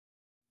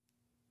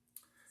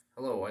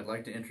Hello, I'd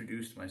like to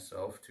introduce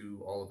myself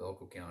to all of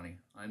Elko County.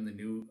 I'm the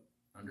new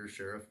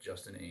Undersheriff,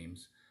 Justin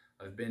Ames.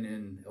 I've been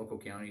in Elko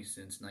County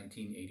since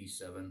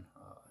 1987.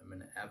 I'm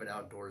an avid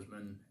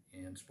outdoorsman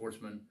and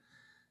sportsman.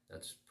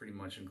 That's pretty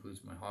much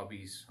includes my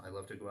hobbies. I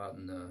love to go out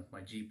in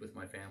my Jeep with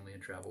my family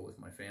and travel with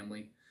my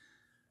family.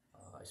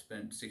 I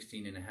spent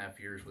 16 and a half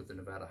years with the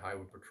Nevada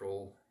Highway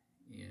Patrol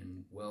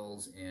in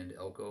Wells and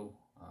Elko.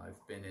 I've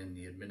been in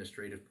the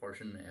administrative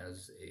portion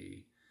as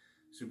a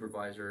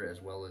supervisor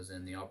as well as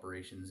in the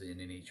operations in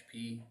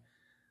NHP.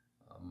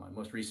 My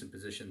most recent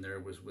position there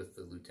was with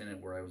the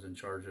lieutenant, where I was in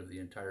charge of the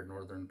entire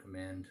Northern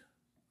Command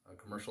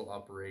commercial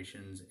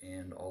operations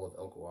and all of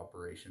Elko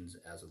operations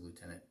as a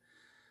lieutenant.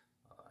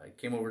 I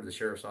came over to the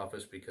sheriff's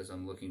office because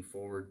I'm looking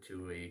forward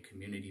to a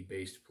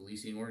community-based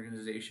policing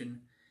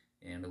organization,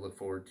 and I look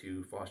forward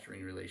to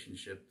fostering a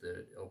relationship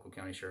that Elko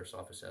County Sheriff's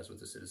Office has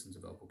with the citizens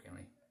of Elko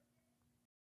County.